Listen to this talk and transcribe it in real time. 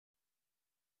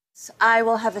I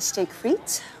will have a steak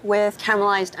frite with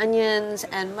caramelized onions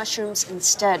and mushrooms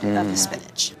instead of the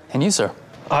spinach. And you, sir?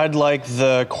 I'd like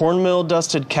the cornmeal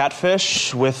dusted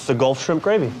catfish with the Gulf shrimp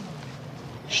gravy.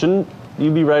 Shouldn't you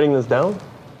be writing this down?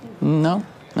 No,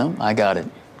 I got it.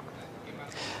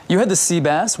 You had the sea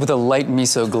bass with a light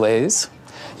miso glaze.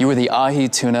 You were the ahi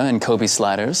tuna and Kobe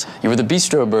sliders. You were the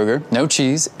bistro burger, no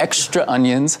cheese, extra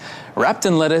onions, wrapped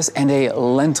in lettuce, and a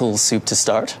lentil soup to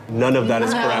start. None of that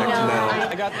is correct, no.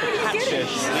 I got the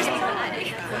catfish.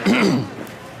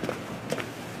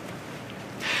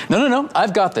 No,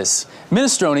 I've got this.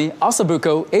 Minestrone,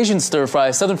 osabuco, Asian stir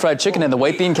fry, southern fried chicken, and the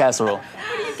white bean casserole.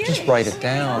 Just write it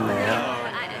down, man.